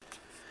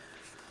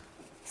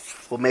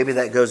Well, maybe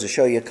that goes to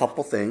show you a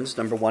couple things.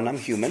 Number one, I'm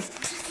human,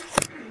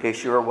 in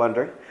case you were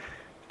wondering.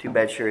 Too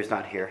bad Sherry's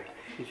not here.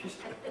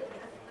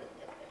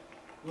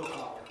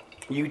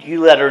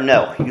 You let her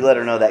know. You let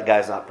her know that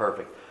guy's not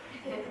perfect.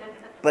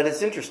 But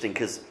it's interesting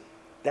because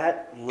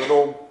that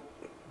little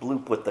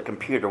bloop with the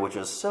computer, which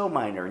is so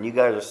minor, and you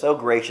guys are so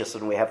gracious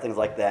when we have things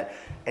like that,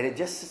 and it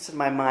just sits in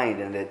my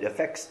mind, and it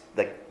affects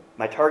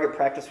my target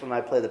practice when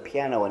I play the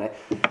piano, and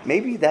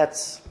maybe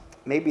that's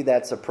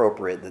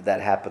appropriate that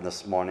happened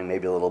this morning,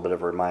 maybe a little bit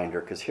of a reminder,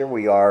 because here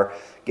we are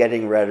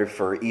getting ready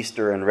for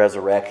Easter and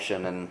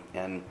resurrection,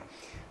 and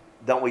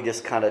don't we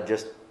just kind of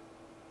just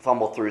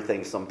fumble through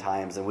things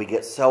sometimes, and we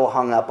get so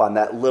hung up on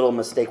that little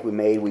mistake we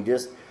made, we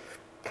just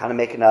kind of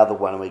make another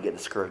one and we get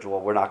discouraged. Well,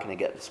 we're not going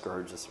to get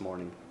discouraged this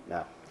morning.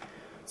 No.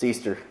 It's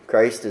Easter.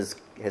 Christ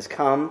has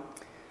come,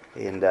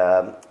 and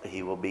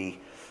he will be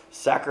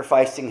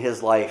sacrificing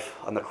his life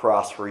on the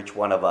cross for each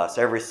one of us,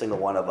 every single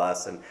one of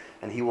us,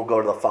 and he will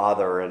go to the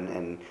Father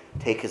and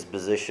take his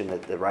position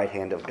at the right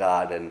hand of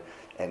God,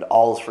 and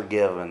all is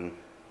forgiven,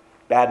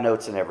 bad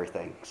notes and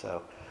everything.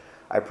 So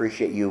I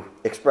appreciate you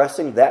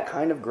expressing that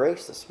kind of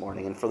grace this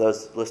morning. And for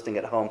those listening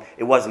at home,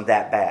 it wasn't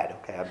that bad.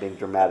 Okay, I'm being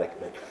dramatic,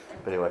 but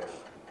anyway.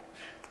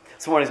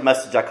 This morning's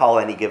message I call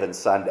Any Given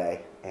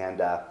Sunday, and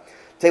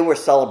today we're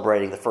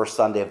celebrating the first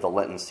Sunday of the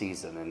Lenten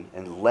season,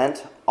 and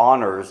Lent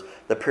honors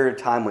the period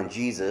of time when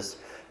Jesus,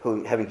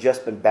 who having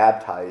just been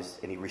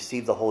baptized, and he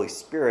received the Holy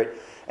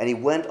Spirit, and he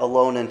went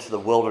alone into the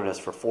wilderness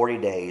for 40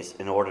 days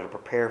in order to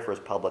prepare for his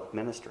public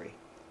ministry.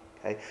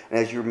 Okay? And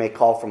as you may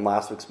recall from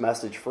last week's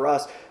message, for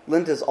us,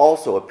 Lent is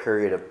also a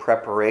period of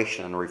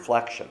preparation and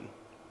reflection.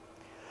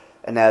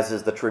 And as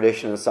is the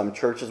tradition in some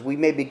churches, we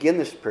may begin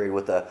this period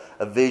with a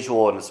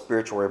visual and a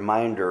spiritual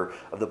reminder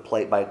of the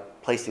plate by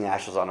placing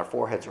ashes on our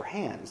foreheads or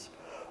hands.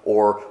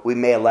 Or we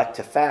may elect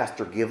to fast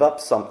or give up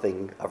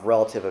something of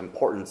relative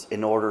importance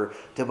in order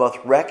to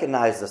both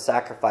recognize the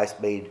sacrifice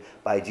made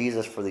by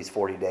Jesus for these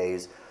 40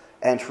 days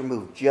and to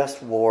remove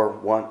just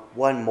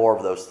one more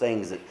of those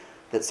things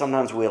that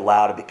sometimes we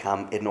allow to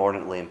become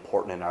inordinately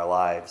important in our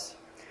lives.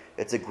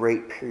 It's a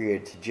great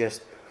period to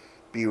just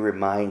be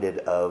reminded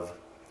of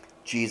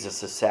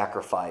Jesus'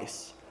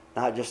 sacrifice,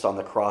 not just on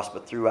the cross,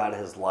 but throughout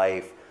his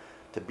life,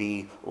 to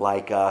be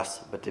like us,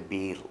 but to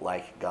be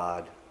like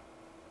God.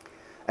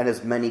 And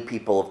as many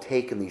people have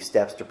taken these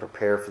steps to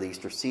prepare for the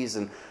Easter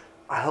season,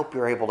 I hope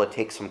you're able to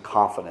take some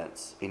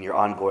confidence in your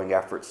ongoing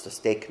efforts to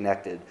stay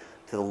connected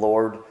to the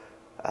Lord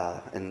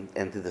and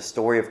to the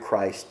story of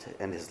Christ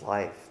and his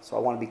life. So I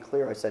want to be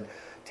clear. I said,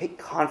 take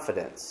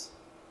confidence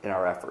in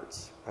our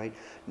efforts, right?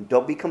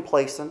 Don't be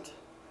complacent.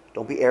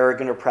 Don't be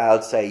arrogant or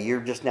proud. Say, you're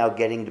just now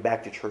getting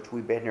back to church.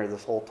 We've been here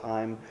this whole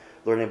time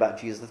learning about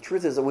Jesus. The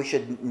truth is that we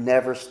should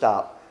never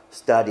stop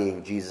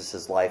studying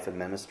Jesus' life and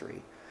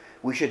ministry.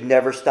 We should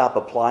never stop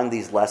applying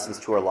these lessons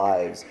to our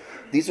lives.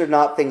 These are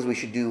not things we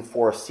should do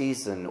for a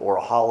season or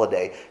a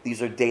holiday.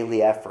 These are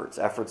daily efforts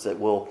that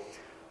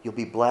you'll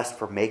be blessed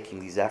for making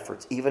these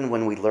efforts. Even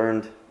when we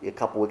learned a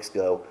couple weeks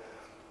ago,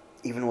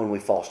 even when we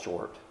fall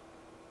short.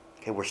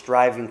 Okay, we're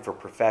striving for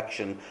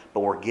perfection, but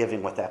we're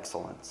giving with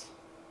excellence.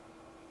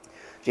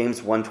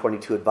 James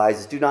 1:22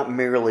 advises, do not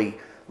merely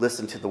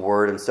listen to the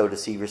word and so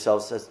deceive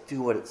yourselves. It says,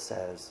 do what it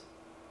says.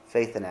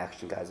 Faith in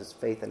action, guys. It's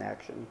faith in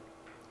action.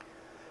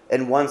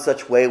 And one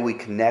such way we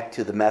connect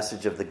to the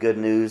message of the good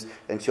news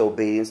and show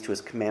obedience to his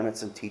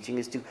commandments and teaching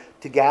is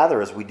to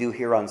gather as we do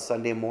here on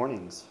Sunday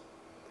mornings.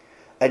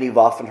 And you've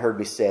often heard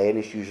me say, and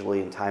it's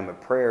usually in time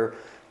of prayer,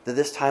 that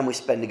this time we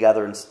spend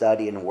together and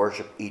study and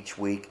worship each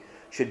week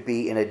should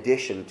be in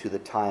addition to the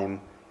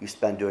time you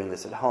spend doing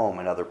this at home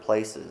and other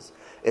places.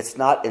 It's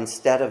not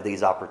instead of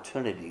these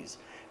opportunities.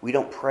 We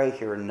don't pray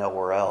here and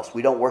nowhere else.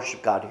 We don't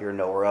worship God here and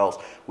nowhere else.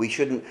 We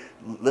shouldn't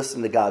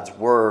listen to God's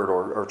word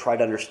or try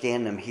to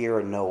understand him here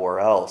and nowhere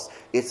else.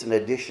 It's an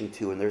addition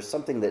to, and there's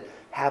something that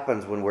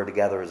happens when we're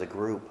together as a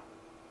group.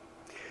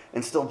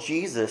 And still,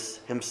 Jesus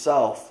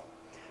himself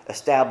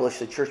established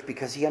the church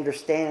because he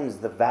understands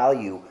the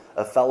value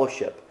of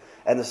fellowship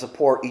and the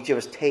support each of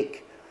us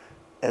take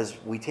as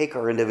we take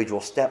our individual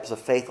steps of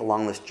faith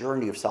along this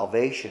journey of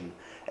salvation.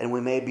 And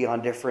we may be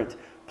on different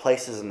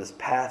places in this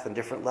path and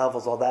different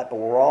levels, all that, but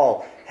we're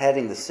all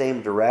heading the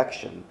same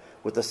direction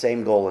with the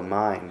same goal in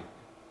mind.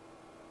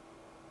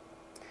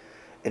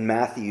 In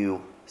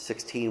Matthew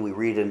 16, we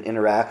read an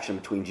interaction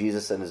between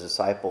Jesus and his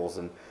disciples,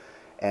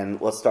 and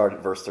let's start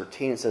at verse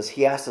 13. It says,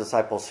 he asked the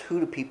disciples, who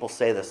do people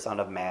say the Son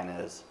of Man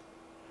is?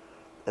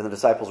 And the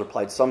disciples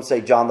replied, some say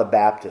John the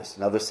Baptist,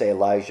 and others say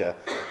Elijah,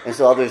 and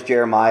still others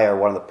Jeremiah or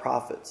one of the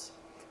prophets.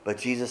 But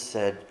Jesus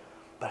said,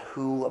 but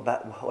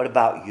what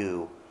about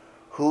you?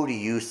 Who do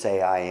you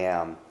say I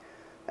am?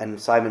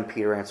 And Simon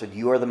Peter answered,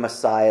 you are the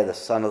Messiah, the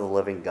Son of the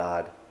living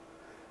God.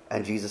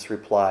 And Jesus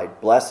replied,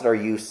 blessed are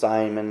you,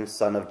 Simon,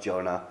 son of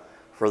Jonah,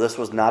 for this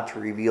was not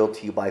revealed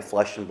to you by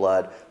flesh and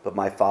blood, but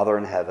my Father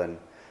in heaven.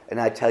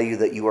 And I tell you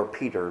that you are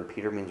Peter, and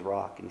Peter means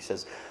rock. And he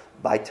says,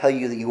 I tell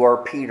you that you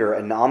are Peter,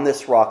 and on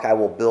this rock I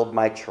will build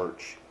my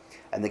church,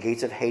 and the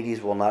gates of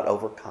Hades will not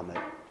overcome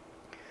it.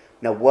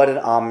 Now what an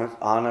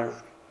honor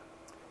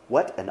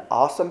What an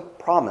awesome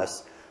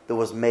promise that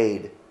was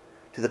made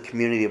to the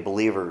community of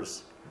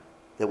believers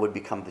that would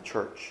become the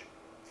church.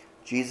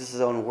 Jesus'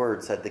 own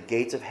word said, the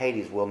gates of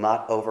Hades will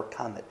not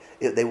overcome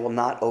it. They will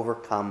not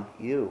overcome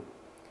you.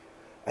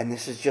 And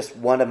this is just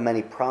one of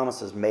many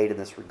promises made in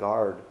this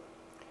regard.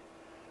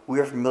 We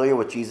are familiar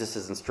with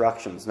Jesus'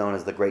 instructions, known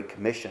as the Great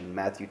Commission,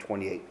 Matthew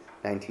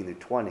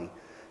 28:19-20. It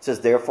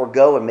says, therefore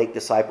go and make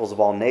disciples of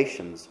all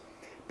nations,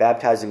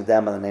 baptizing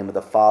them in the name of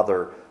the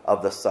Father,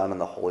 of the Son, and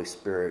the Holy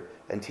Spirit,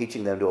 and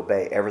teaching them to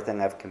obey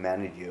everything I've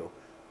commanded you.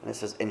 And it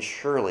says, and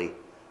surely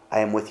I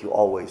am with you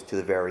always to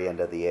the very end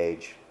of the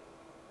age.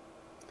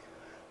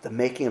 The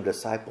making of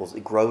disciples,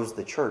 it grows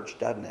the church,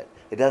 doesn't it?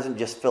 It doesn't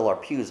just fill our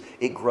pews,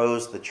 it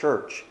grows the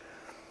church.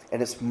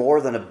 And it's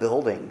more than a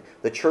building.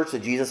 The church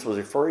that Jesus was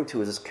referring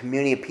to is this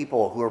community of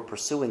people who are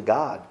pursuing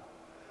God.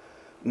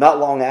 Not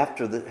long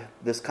after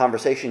this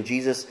conversation,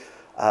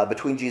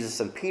 between Jesus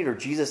and Peter,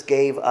 Jesus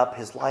gave up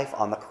his life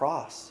on the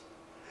cross,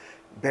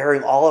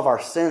 bearing all of our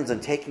sins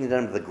and taking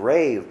them to the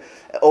grave,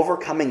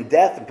 overcoming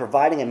death and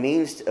providing a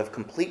means of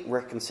complete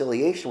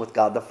reconciliation with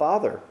God the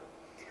Father.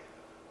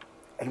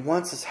 And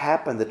once this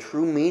happened, the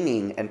true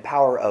meaning and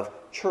power of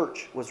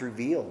church was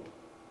revealed,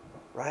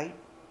 right?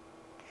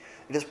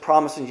 It is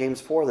promised in James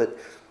 4 that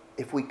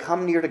if we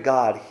come near to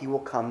God, he will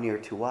come near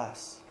to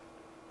us,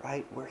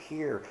 right? We're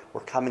here.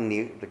 We're coming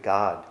near to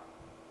God,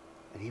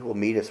 and he will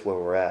meet us where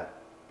we're at.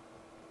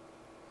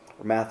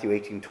 Or Matthew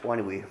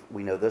 18:20,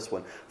 we know this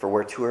one. For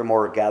where two or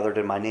more are gathered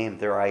in my name,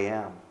 there I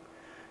am.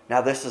 Now,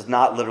 this is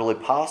not literally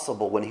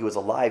possible when he was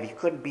alive. He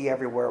couldn't be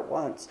everywhere at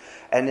once.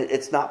 And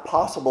it's not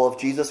possible if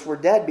Jesus were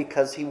dead,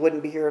 because he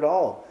wouldn't be here at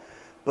all.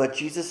 But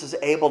Jesus is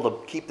able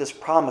to keep this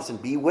promise and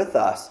be with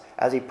us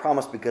as he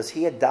promised, because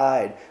he had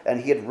died and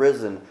he had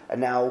risen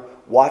and now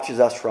watches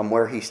us from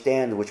where he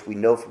stands, which we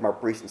know from our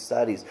recent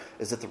studies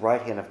is at the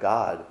right hand of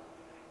God.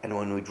 And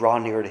when we draw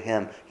near to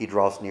him, he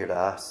draws near to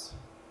us.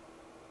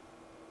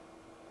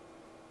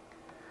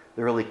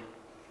 The early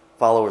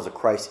followers of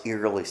Christ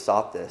eagerly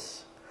sought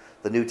this.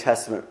 The New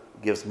Testament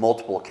gives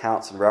multiple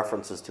accounts and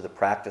references to the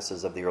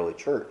practices of the early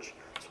church.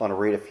 I just want to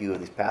read a few of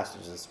these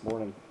passages this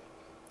morning.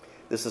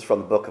 This is from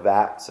the book of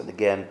Acts. And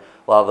again,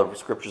 a lot of the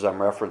scriptures I'm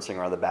referencing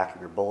are on the back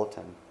of your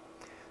bulletin.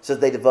 It says,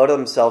 they devoted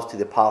themselves to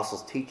the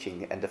apostles'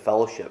 teaching and to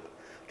fellowship,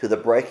 to the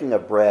breaking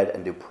of bread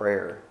and to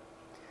prayer.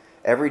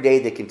 Every day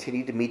they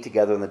continued to meet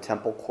together in the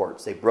temple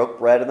courts. They broke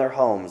bread in their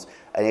homes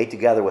and ate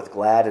together with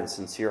glad and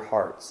sincere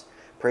hearts,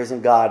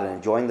 praising God and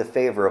enjoying the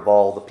favor of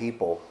all the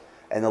people.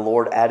 And the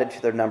Lord added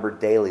to their number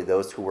daily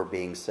those who were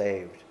being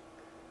saved. Did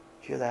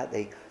you hear that?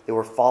 They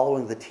were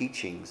following the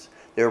teachings.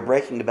 They were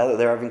breaking together.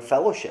 They were having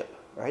fellowship,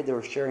 right? They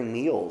were sharing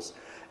meals.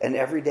 And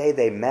every day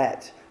they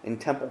met in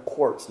temple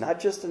courts, not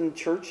just in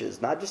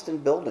churches, not just in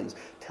buildings,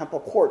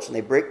 temple courts. And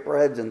they broke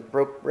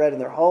bread in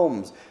their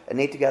homes and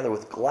ate together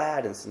with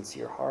glad and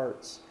sincere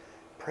hearts,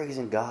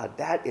 praising God.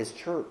 That is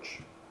church.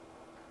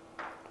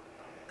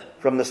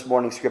 From this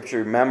morning's scripture,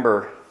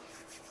 remember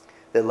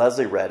that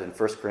Leslie read in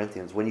 1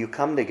 Corinthians, when you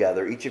come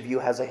together, each of you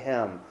has a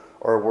hymn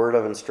or a word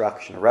of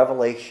instruction, a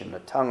revelation, a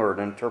tongue or an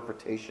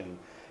interpretation.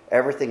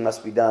 Everything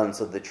must be done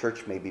so the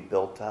church may be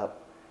built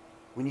up.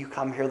 When you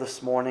come here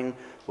this morning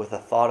with a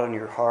thought on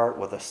your heart,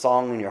 with a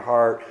song in your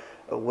heart,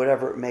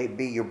 whatever it may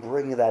be, you're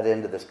bringing that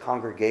into this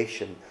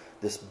congregation,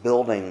 this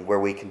building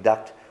where we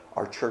conduct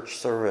our church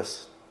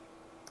service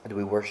and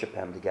we worship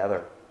him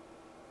together.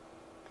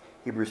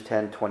 Hebrews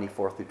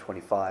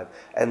 10:24-25.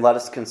 And let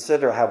us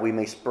consider how we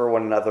may spur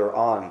one another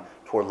on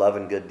toward love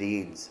and good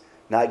deeds,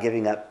 not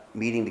giving up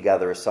meeting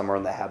together as some are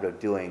in the habit of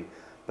doing,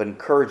 but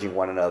encouraging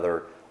one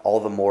another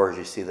all the more as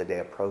you see the day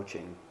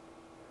approaching.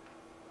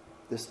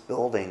 This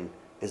building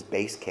is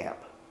base camp,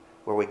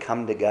 where we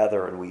come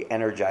together and we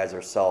energize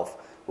ourselves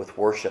with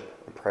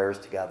worship and prayers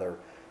together,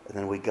 and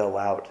then we go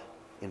out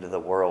into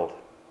the world.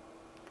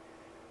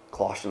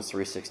 Colossians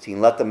 3:16.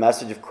 Let the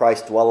message of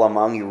Christ dwell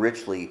among you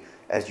richly,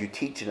 as you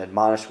teach and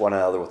admonish one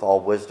another with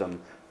all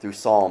wisdom through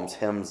psalms,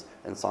 hymns,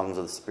 and songs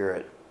of the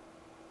Spirit,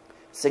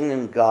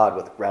 singing to God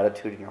with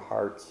gratitude in your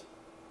hearts.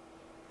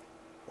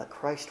 Let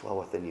Christ dwell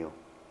within you.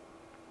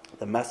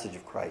 The message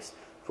of Christ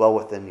dwell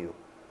within you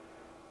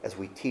as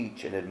we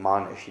teach and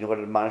admonish. You know what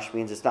admonish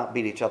means? It's not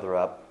beat each other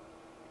up.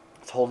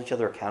 It's hold each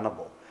other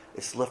accountable.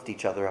 It's lift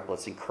each other up.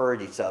 Let's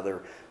encourage each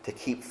other to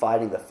keep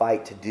fighting the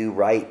fight to do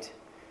right.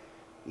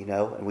 You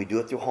know, and we do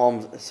it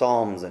through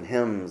psalms and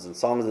hymns and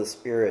songs of the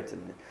Spirit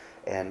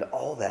and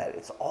all that.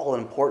 It's all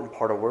an important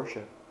part of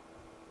worship.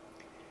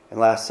 And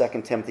last,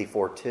 2 Timothy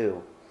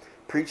 4:2.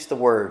 Preach the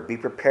word. Be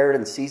prepared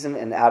in season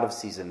and out of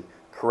season.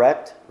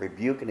 Correct,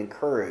 rebuke, and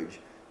encourage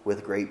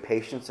with great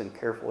patience and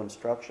careful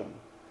instruction.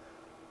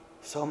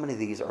 So many of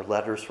these are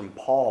letters from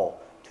Paul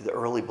to the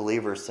early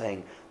believers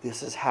saying,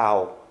 this is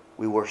how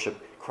we worship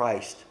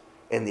Christ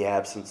in the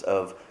absence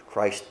of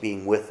Christ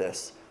being with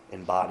us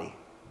in body.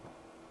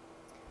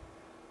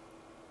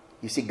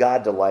 You see,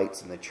 God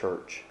delights in the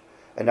church.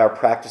 And our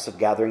practice of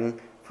gathering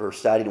for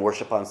study and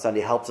worship on Sunday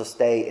helps us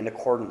stay in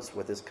accordance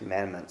with his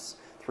commandments.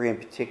 3 in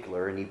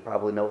particular, and you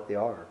probably know what they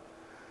are.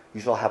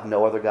 You shall have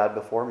no other God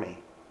before me.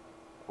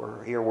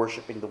 We're here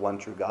worshiping the one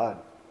true God.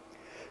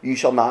 You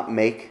shall not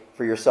make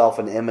for yourself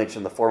an image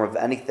in the form of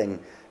anything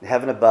in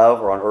heaven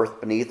above or on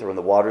earth beneath or in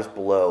the waters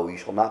below. You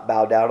shall not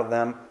bow down to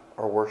them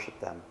or worship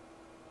them.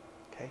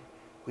 Okay?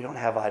 We don't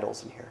have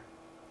idols in here.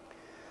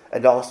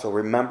 And also,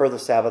 remember the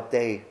Sabbath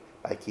day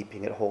by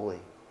keeping it holy.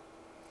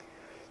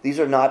 These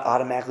are not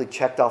automatically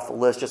checked off the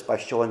list just by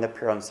showing up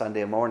here on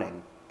Sunday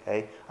morning.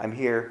 Okay? I'm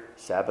here,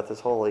 Sabbath is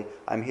holy.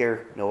 I'm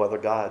here, no other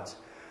gods.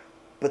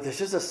 But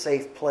this is a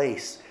safe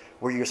place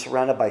where you're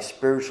surrounded by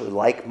spiritually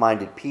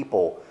like-minded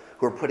people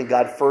who are putting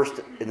God first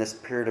in this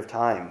period of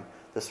time.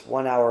 This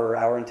 1 hour or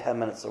hour and 10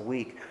 minutes a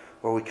week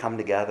where we come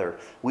together.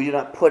 We do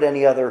not put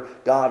any other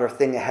God or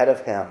thing ahead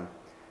of Him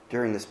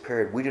during this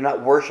period. We do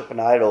not worship an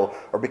idol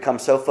or become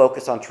so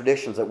focused on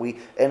traditions that we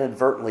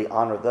inadvertently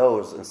honor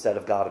those instead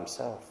of God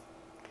Himself.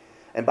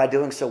 And by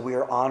doing so, we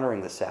are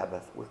honoring the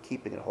Sabbath. We're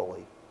keeping it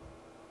holy.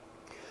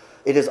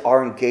 It is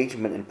our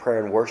engagement in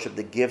prayer and worship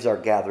that gives our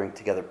gathering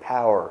together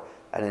power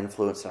and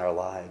influence in our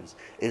lives.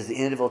 It is the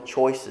individual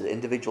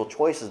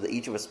choices that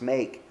each of us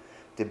make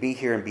to be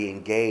here and be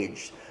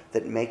engaged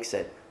that makes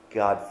it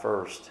God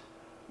first.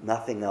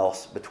 Nothing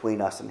else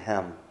between us and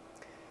Him.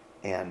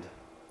 And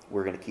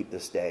we're going to keep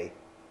this day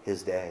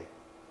His day.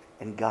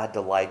 And God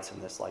delights in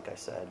this, like I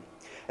said.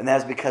 And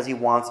that is because He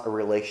wants a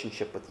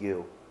relationship with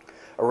you.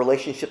 A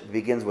relationship that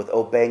begins with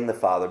obeying the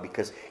Father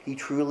because He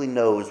truly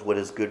knows what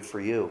is good for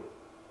you.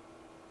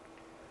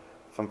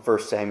 From 1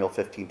 Samuel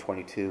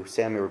 15:22,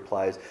 Samuel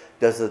replies,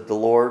 Does the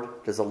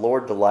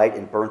Lord delight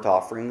in burnt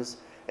offerings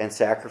and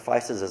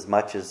sacrifices as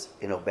much as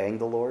in obeying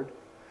the Lord?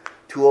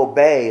 To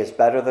obey is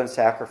better than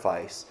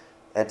sacrifice,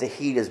 and to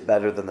heed is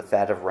better than the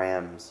fat of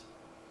rams.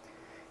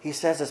 He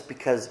says this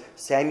because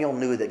Samuel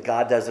knew that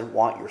God doesn't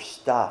want your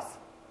stuff.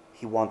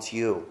 He wants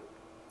you.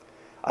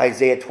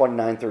 Isaiah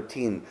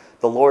 29:13,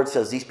 the Lord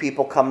says, These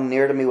people come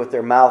near to me with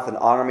their mouth and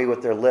honor me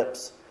with their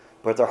lips,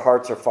 but their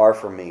hearts are far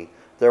from me.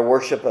 Their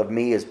worship of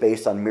me is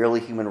based on merely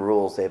human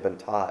rules they have been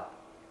taught.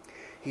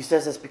 He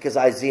says this because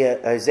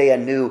Isaiah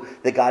knew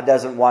that God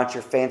doesn't want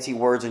your fancy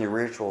words and your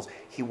rituals.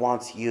 He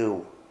wants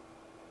you.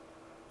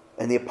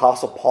 And the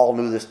Apostle Paul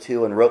knew this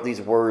too and wrote these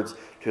words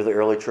to the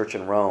early church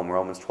in Rome,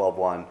 Romans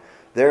 12:1.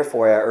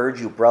 Therefore, I urge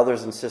you,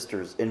 brothers and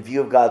sisters, in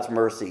view of God's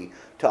mercy,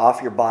 to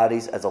offer your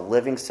bodies as a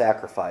living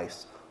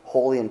sacrifice,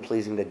 holy and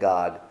pleasing to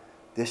God.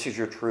 This is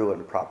your true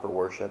and proper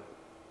worship.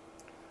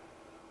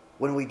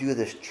 When we do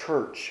this,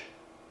 church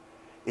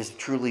is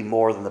truly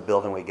more than the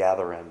building we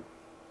gather in.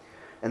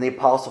 And the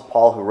Apostle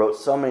Paul, who wrote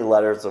so many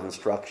letters of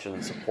instruction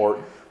and support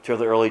to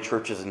the early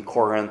churches in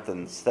Corinth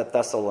and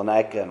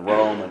Thessalonica and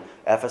Rome and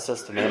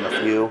Ephesus, to name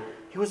a few,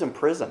 he was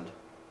imprisoned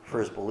for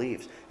his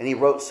beliefs. And he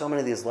wrote so many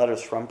of these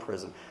letters from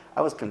prison.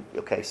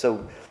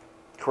 So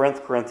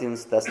Corinth,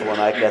 Corinthians,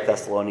 Thessalonica,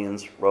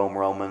 Thessalonians, Rome,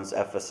 Romans,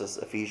 Ephesus,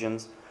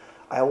 Ephesians.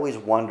 I always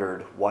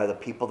wondered why the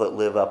people that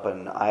live up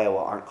in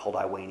Iowa aren't called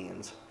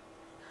Iowanians.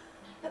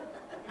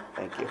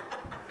 Thank you.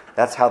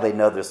 That's how they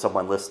know there's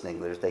someone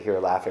listening. They hear a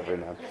laugh every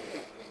now and then.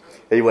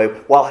 Anyway,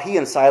 while he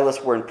and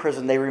Silas were in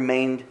prison, they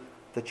remained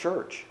the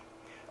church,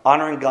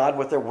 honoring God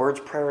with their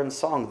words, prayer, and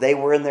song. They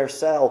were in their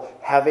cell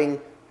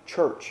having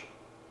church.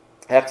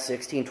 Acts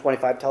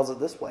 16:25 tells it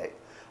this way.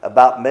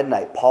 About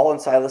midnight, Paul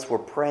and Silas were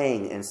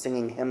praying and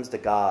singing hymns to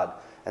God,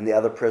 and the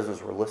other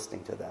prisoners were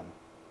listening to them.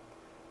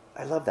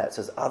 I love that. It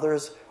says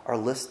others are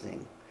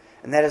listening.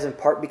 And that is in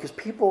part because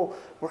people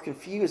were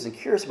confused and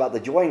curious about the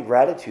joy and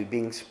gratitude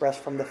being expressed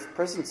from the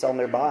prison cell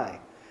nearby.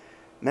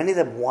 Many of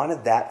them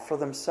wanted that for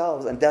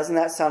themselves. And doesn't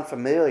that sound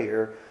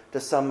familiar to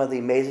some of the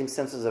amazing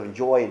senses of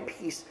joy and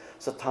peace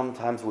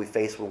sometimes we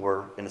face when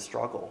we're in a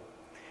struggle?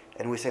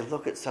 And we say,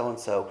 look at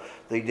so-and-so.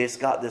 They just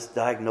got this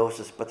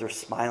diagnosis, but they're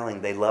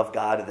smiling. They love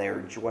God and they're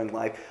enjoying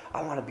life.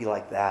 I want to be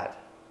like that.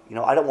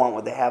 I don't want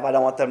what they have. I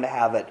don't want them to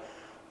have it.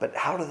 But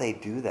how do they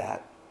do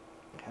that?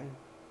 Okay.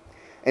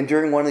 And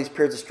during one of these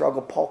periods of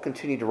struggle, Paul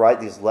continued to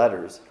write these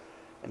letters.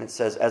 And it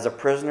says, As a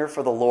prisoner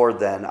for the Lord,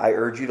 then, I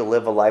urge you to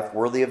live a life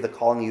worthy of the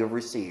calling you have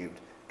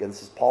received. Again,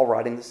 this is Paul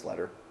writing this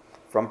letter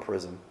from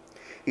prison.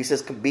 He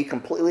says, Be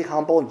completely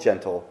humble and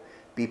gentle.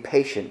 Be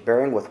patient,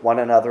 bearing with one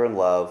another in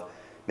love.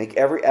 Make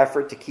every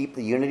effort to keep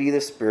the unity of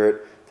the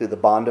Spirit through the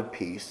bond of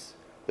peace.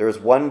 There is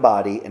one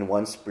body and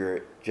one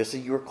Spirit, just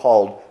as you were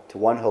called to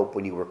one hope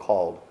when you were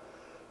called.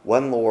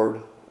 One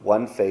Lord,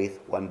 one faith,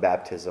 one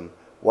baptism,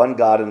 one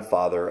God and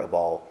Father of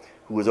all,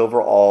 who is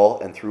over all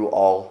and through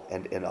all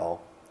and in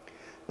all.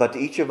 But to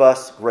each of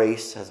us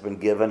grace has been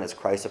given as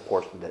Christ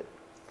apportioned it.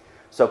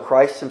 So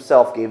Christ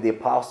himself gave the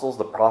apostles,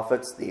 the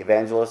prophets, the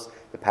evangelists,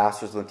 the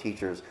pastors, and the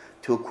teachers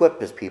to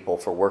equip his people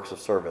for works of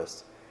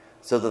service,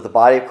 so that the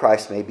body of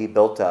Christ may be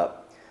built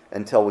up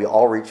until we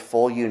all reach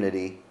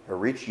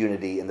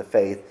unity in the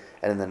faith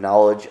and in the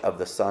knowledge of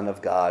the Son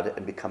of God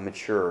and become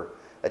mature,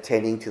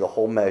 attaining to the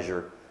whole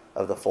measure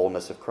of the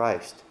fullness of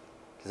Christ.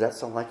 Does that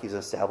sound like he's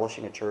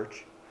establishing a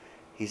church?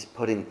 He's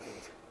putting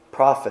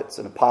prophets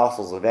and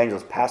apostles,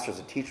 evangelists, pastors,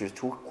 and teachers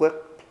to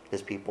equip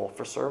his people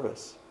for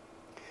service,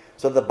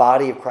 so the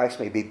body of Christ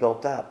may be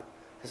built up.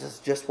 This is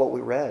just what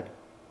we read.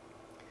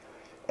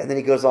 And then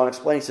he goes on to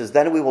explain. He says,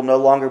 then we will no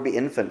longer be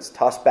infants,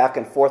 tossed back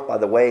and forth by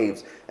the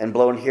waves and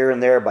blown here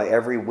and there by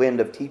every wind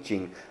of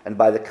teaching and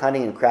by the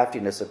cunning and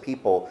craftiness of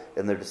people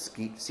in their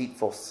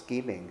deceitful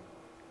scheming.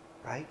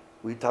 Right?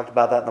 We talked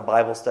about that in the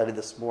Bible study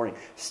this morning.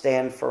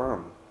 Stand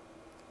firm.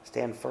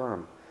 Stand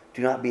firm.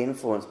 Do not be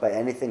influenced by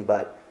anything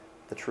but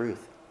the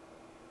truth.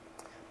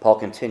 Paul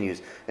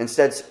continues,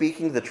 instead,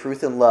 speaking the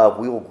truth in love,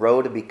 we will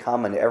grow to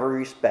become in every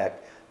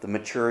respect the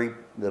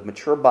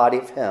mature body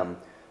of him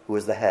who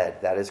is the head,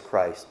 that is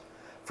Christ.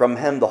 From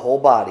him the whole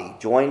body,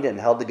 joined and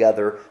held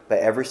together by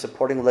every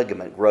supporting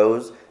ligament,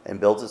 grows and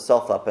builds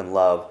itself up in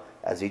love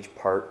as each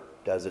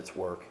part does its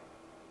work.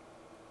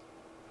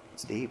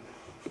 It's deep.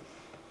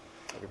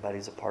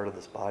 Everybody's a part of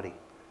this body.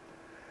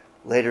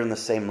 Later in the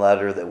same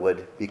letter that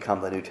would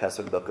become the New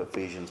Testament book of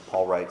Ephesians,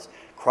 Paul writes,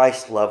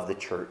 Christ loved the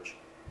church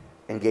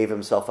and gave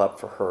himself up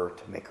for her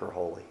to make her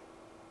holy.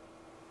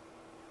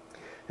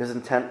 His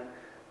intent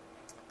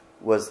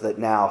was that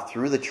now,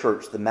 through the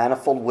church, the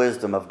manifold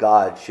wisdom of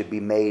God should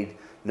be made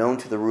known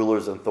to the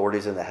rulers and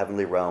authorities in the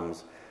heavenly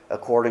realms,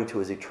 according to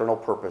his eternal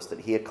purpose that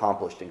he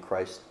accomplished in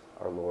Christ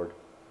our Lord.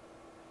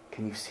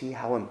 Can you see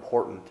how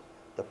important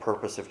the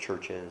purpose of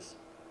church is?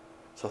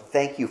 So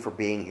thank you for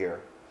being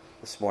here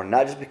this morning.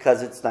 Not just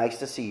because it's nice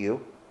to see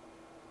you,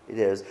 it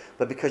is,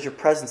 but because your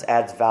presence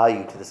adds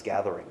value to this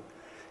gathering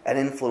and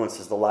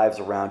influences the lives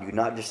around you,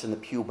 not just in the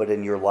pew, but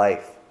in your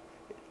life.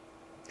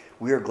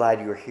 We are glad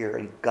you are here,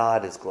 and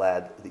God is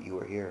glad that you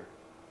are here.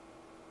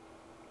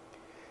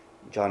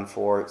 In John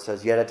 4, it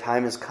says, yet a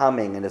time is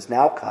coming, and has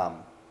now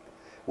come,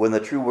 when the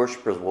true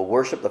worshipers will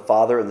worship the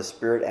Father in the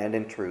Spirit and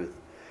in truth,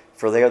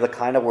 for they are the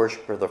kind of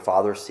worshiper the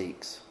Father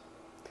seeks.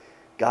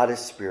 God is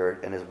Spirit,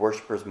 and his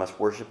worshipers must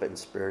worship in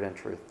spirit and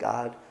truth.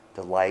 God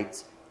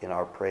delights in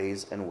our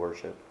praise and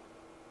worship.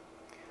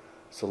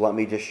 So let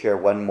me just share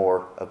one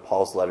more of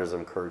Paul's letters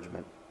of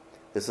encouragement.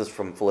 This is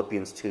from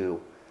Philippians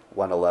 2,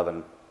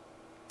 1:11.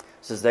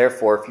 It says,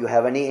 therefore, if you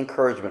have any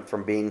encouragement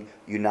from being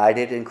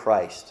united in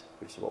Christ,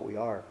 which is what we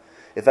are,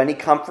 if any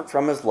comfort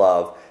from his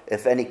love,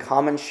 if any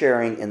common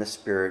sharing in the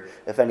Spirit,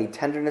 if any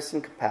tenderness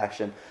and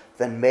compassion,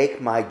 then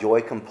make my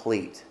joy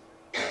complete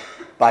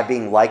by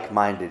being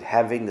like-minded,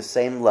 having the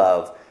same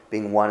love,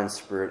 being one in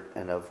spirit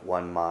and of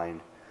one mind.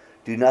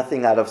 Do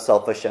nothing out of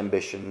selfish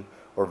ambition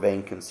or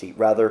vain conceit.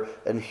 Rather,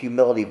 in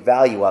humility,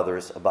 value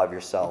others above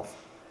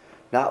yourself,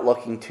 not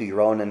looking to your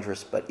own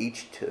interests, but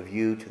each of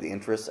you to the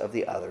interests of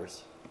the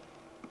others.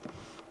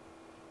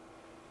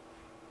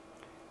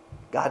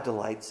 God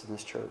delights in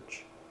this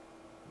church.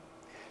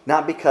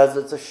 Not because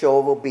it's a show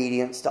of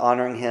obedience to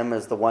honoring him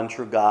as the one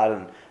true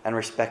God and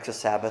respects the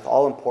Sabbath,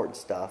 all important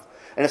stuff.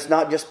 And it's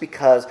not just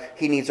because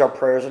he needs our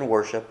prayers and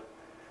worship.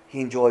 He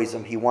enjoys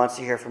them. He wants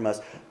to hear from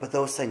us. But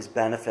those things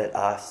benefit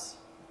us.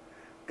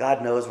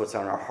 God knows what's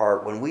on our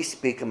heart. When we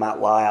speak them out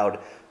loud,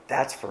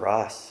 that's for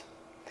us.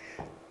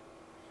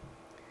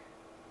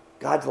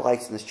 God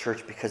delights in this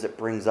church because it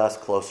brings us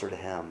closer to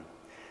him.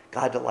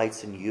 God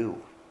delights in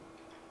you.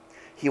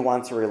 He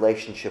wants a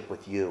relationship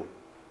with you.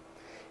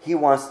 He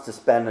wants to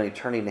spend an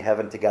eternity in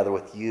heaven together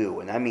with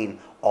you. And I mean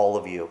all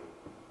of you.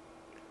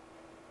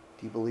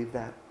 Do you believe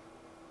that?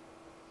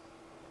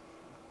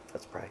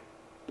 Let's pray.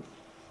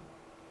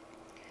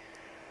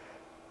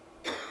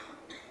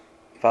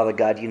 Father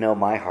God, you know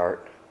my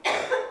heart.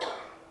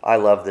 I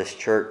love this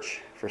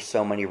church for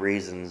so many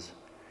reasons.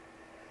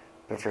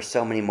 But for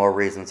so many more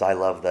reasons, I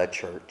love the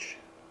church.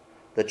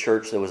 The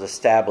church that was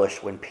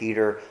established when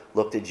Peter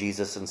looked at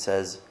Jesus and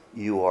says,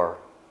 you are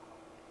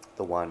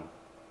the one.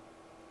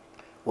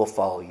 We'll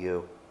follow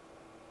you.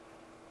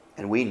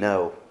 And we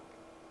know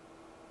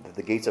that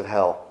the gates of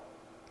hell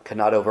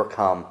cannot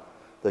overcome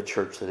the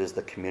church that is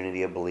the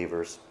community of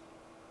believers.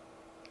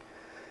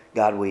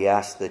 God, we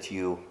ask that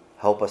you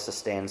help us to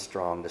stand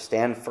strong, to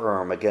stand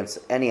firm against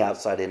any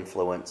outside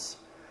influence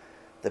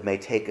that may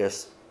take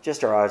us,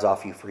 just our eyes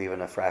off you for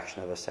even a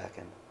fraction of a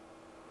second.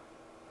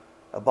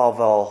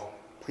 Above all,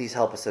 please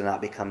help us to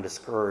not become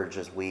discouraged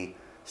as we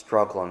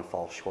struggle and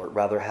fall short.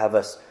 Rather, have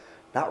us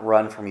not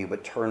run from you,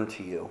 but turn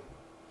to you,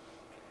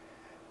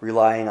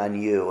 relying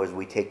on you as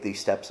we take these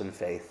steps in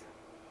faith.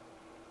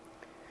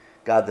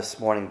 God, this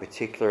morning in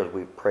particular, as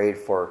we've prayed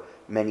for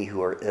many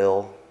who are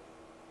ill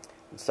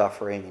and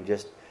suffering and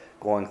just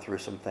going through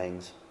some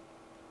things,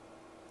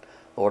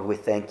 Lord, we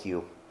thank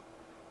you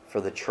for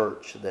the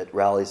church that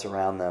rallies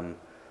around them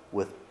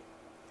with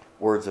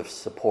words of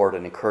support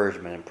and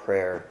encouragement and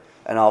prayer,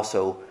 and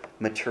also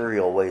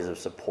material ways of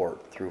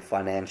support through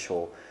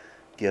financial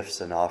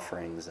gifts and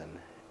offerings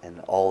and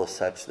all the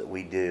such that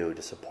we do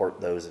to support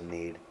those in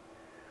need.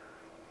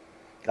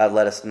 God,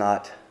 let us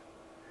not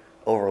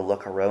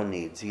overlook our own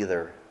needs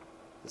either.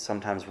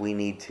 Sometimes we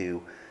need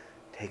to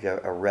take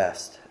a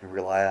rest and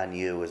rely on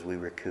you as we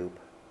recoup.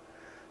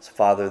 So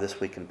Father, this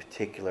week in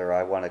particular,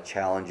 I want to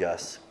challenge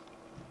us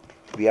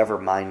to be ever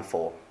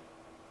mindful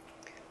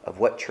of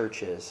what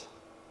church is.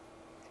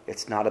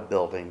 It's not a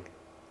building.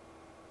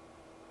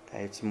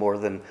 Okay? It's more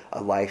than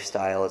a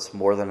lifestyle. It's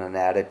more than an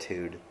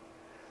attitude.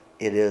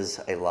 It is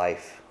a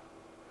life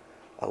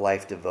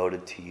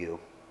devoted to you.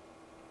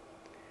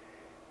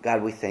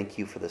 God, we thank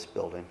you for this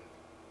building.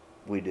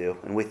 We do.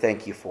 And we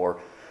thank you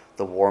for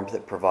the warmth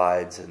it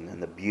provides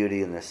and the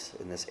beauty in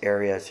this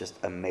area. It's just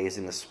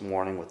amazing this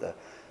morning with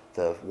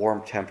the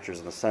warm temperatures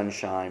and the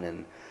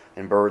sunshine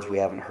and birds we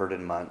haven't heard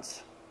in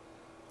months.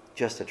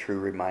 Just a true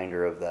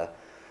reminder of the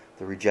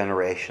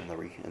regeneration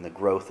and the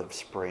growth of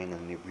spring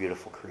and the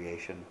beautiful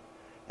creation.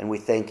 And we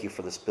thank you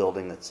for this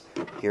building that's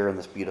here in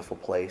this beautiful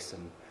place,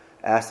 and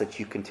ask that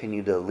you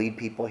continue to lead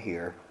people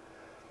here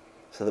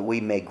so that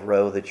we may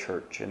grow the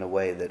church in a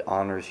way that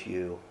honors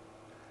you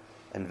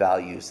and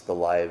values the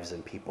lives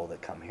and people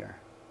that come here.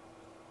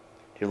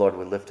 Dear Lord,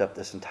 we lift up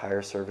this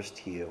entire service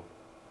to you.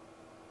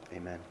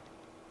 Amen.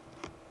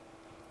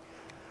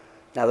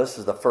 Now, this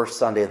is the first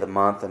Sunday of the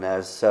month, and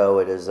as so,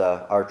 it is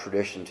our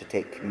tradition to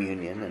take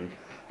communion. And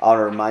I want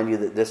to remind you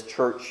that this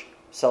church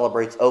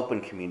celebrates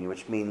open communion,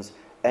 which means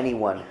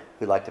anyone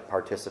who'd like to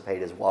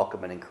participate is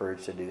welcome and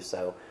encouraged to do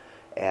so.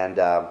 And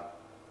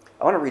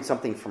I want to read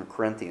something from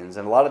Corinthians,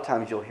 and a lot of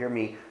times you'll hear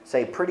me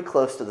say pretty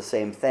close to the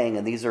same thing,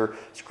 and these are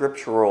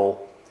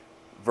scriptural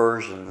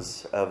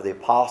versions of the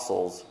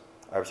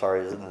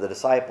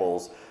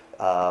disciples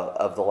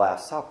of the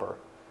Last Supper.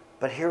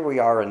 But here we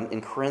are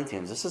in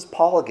Corinthians. This is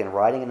Paul again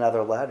writing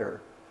another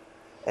letter.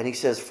 And he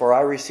says, "For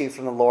I received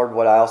from the Lord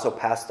what I also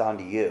passed on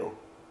to you."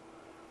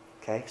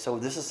 Okay, so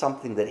this is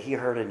something that he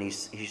heard, and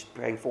he's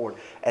praying forward.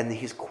 And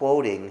he's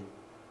quoting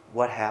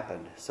what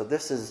happened. So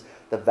this is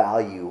the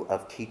value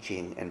of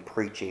teaching and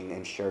preaching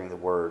and sharing the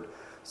word.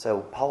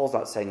 So Paul's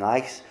not saying,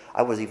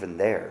 I was even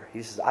there.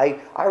 He says,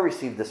 I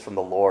received this from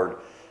the Lord,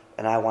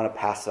 and I want to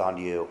pass it on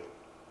to you.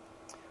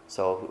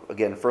 So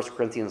again, 1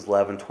 Corinthians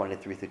 11,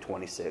 23 through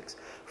 26.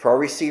 "For I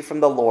received from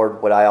the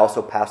Lord what I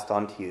also passed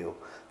on to you.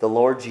 The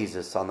Lord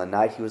Jesus, on the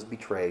night he was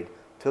betrayed,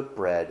 took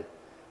bread,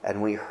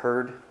 and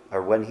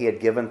when he had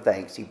given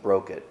thanks, he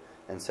broke it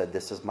and said,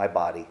 'This is my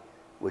body,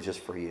 which is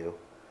for you.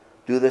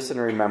 Do this in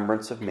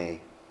remembrance of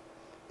me.'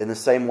 In the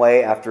same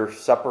way, after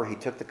supper, he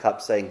took the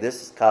cup, saying,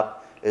 'This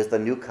cup is the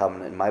new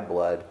covenant in my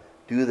blood.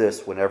 Do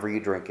this whenever you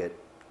drink it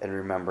in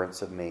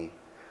remembrance of me.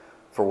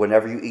 For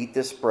whenever you eat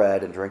this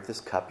bread and drink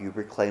this cup, you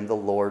proclaim the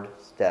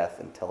Lord's death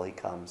until he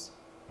comes.'"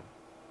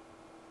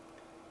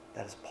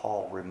 That is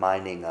Paul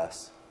reminding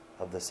us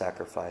of the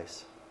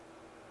sacrifice.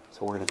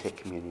 So we're going to take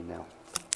communion now.